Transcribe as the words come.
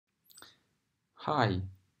Hi,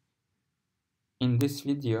 in this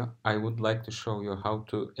video I would like to show you how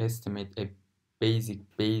to estimate a basic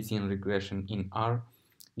Bayesian regression in R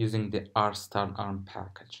using the rstanarm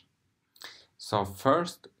package. So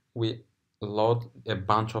first we load a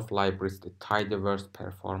bunch of libraries, the tidyverse,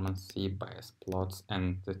 performance, bias plots,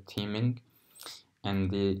 and the teaming, and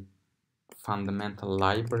the fundamental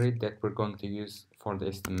library that we're going to use for the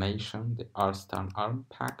estimation, the rstanarm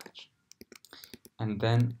package. And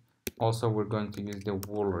then also we're going to use the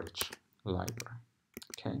Woolrich library.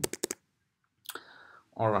 Okay.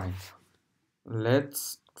 All right.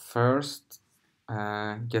 Let's first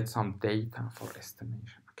get some data for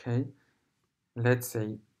estimation. Okay. Let's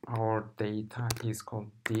say our data is called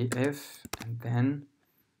df, and then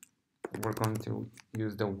we're going to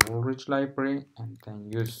use the Woolrich library and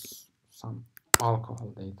then use some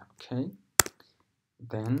alcohol data. Okay.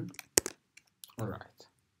 Then, all right.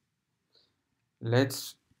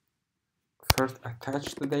 Let's first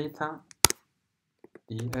attach the data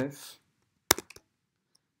df,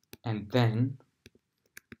 and then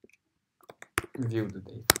view the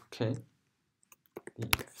data. Okay,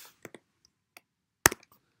 df.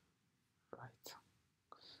 Right.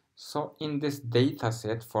 So in this data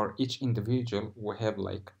set, for each individual we have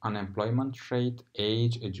like unemployment rate,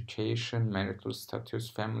 age, education, marital status,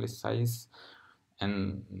 family size,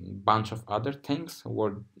 and bunch of other things.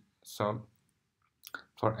 So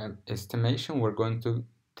for an estimation we're going to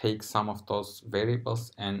take some of those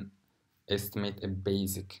variables and estimate a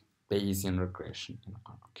basic Bayesian regression in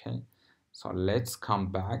R. Okay, so let's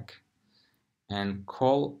come back and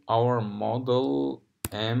call our model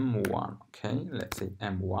M1. Okay, let's say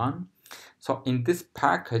M1. So in this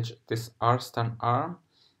package, this rstanarm,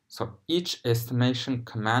 so each estimation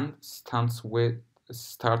command starts with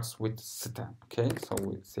stan. Okay, so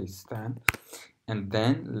we say stan, and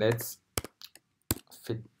then let's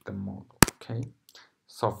fit the model. Okay,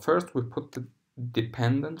 so first we put the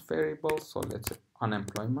dependent variables. So let's say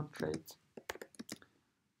unemployment rate.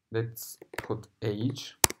 Let's put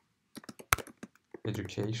age,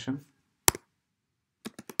 education,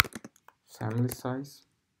 family size.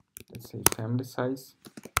 Let's say family size.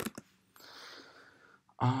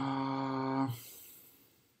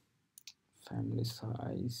 Family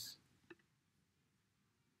size.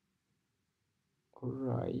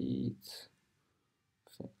 Right.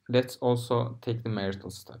 Let's also take the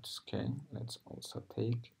marital status. Okay. Let's also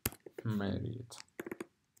take married.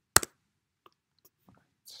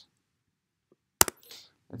 Right.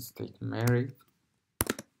 Let's take married.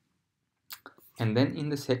 And then in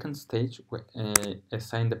the second stage, we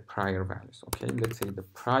assign the prior values. Okay, let's say the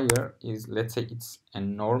prior is, let's say it's a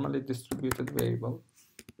normally distributed variable.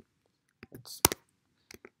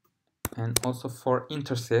 And also for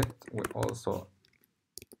intercept, we also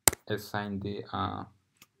assign the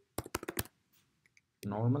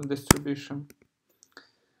normal distribution.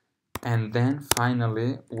 And then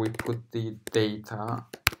finally, we put the data,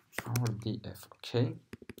 our df. Okay,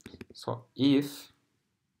 so if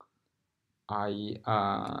I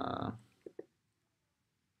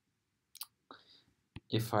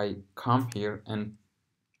come here and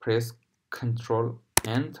press Control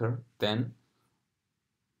Enter, then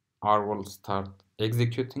R will start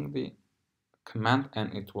executing the command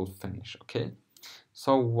and it will finish. Okay,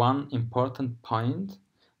 so one important point,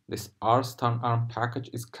 this rstanarm package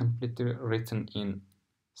is completely written in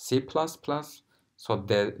C++, so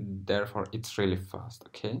therefore it's really fast.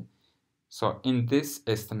 Okay, so in this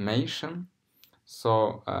estimation,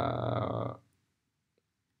 so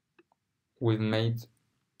we've made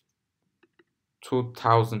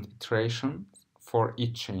 2000 iterations for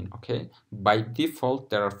each chain. Okay, by default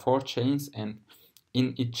there are 4 chains, and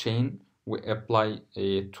in each chain we apply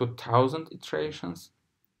 2000 iterations,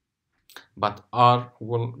 but R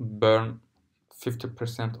will burn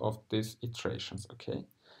 50% of these iterations. Okay,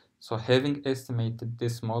 so having estimated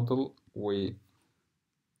this model, we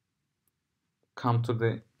come to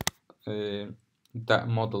the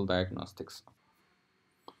model diagnostics.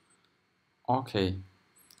 Okay,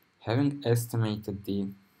 having estimated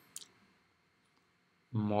the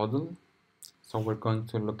model, so we're going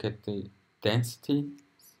to look at the density.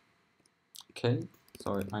 Okay,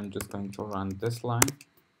 so I'm just going to run this line.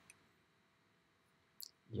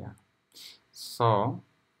 Yeah, so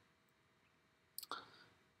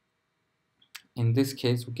in this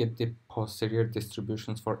case we get the posterior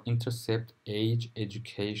distributions for intercept, age,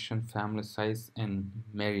 education, family size, and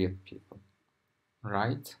married people,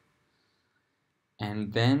 right?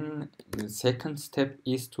 And then the second step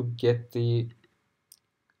is to get the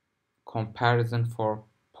comparison for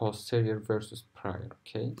posterior versus prior.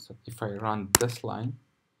 Okay, so if I run this line,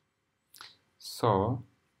 so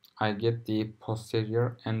I get the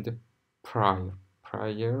posterior and the prior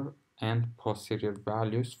and posterior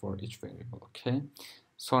values for each variable. Okay,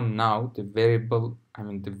 so now the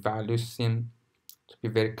the values seem to be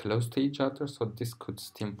very close to each other, so this could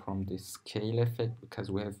stem from the scale effect because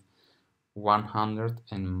we have 100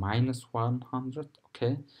 and minus 100.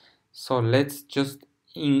 Okay, so let's just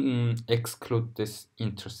exclude this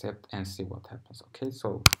intercept and see what happens. Okay,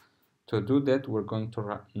 so to do that, we're going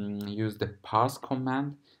to use the parse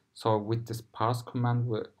command. So with this parse command,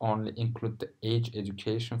 we'll only include the age,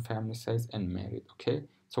 education, family size, and married. Okay,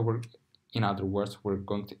 so in other words, we're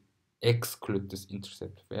going to exclude this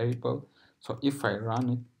intercept variable. So if I run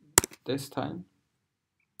it this time,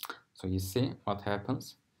 so you see what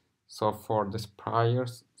happens. So for this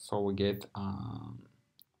priors, so we get a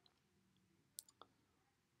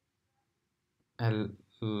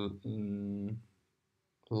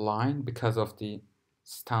line because of the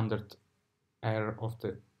standard error of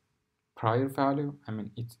the prior value.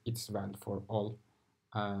 It's valid for all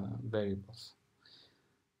variables.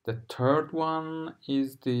 The third one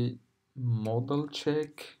is the model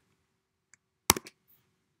check.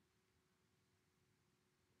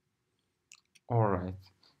 All right,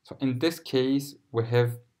 so in this case we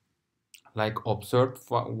have like observed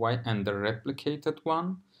y and the replicated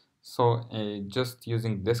one. So just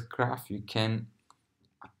using this graph you can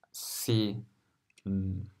see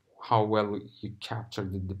how well you capture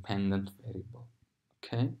the dependent variable.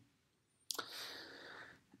 Okay,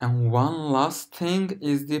 and one last thing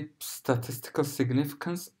is the statistical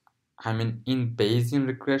significance. In Bayesian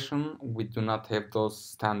regression we do not have those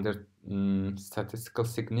standard statistical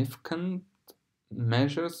significant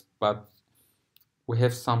measures, but we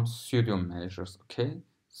have some pseudo measures. Okay,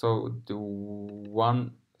 so the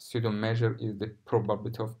one pseudo measure is the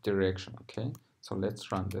probability of direction. Okay, so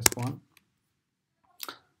let's run this one.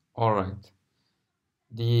 All right,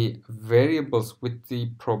 the variables with the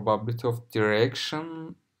probability of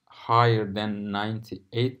direction higher than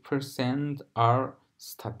 98% are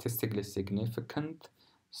statistically significant.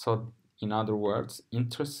 So in other words,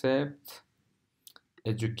 intercept,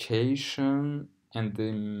 education, and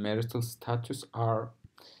the marital status are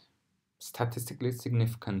statistically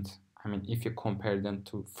significant. If you compare them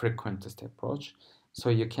to frequentist approach, so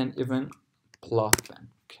you can even plot them.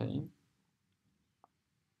 Okay,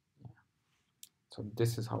 so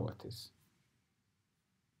this is how it is.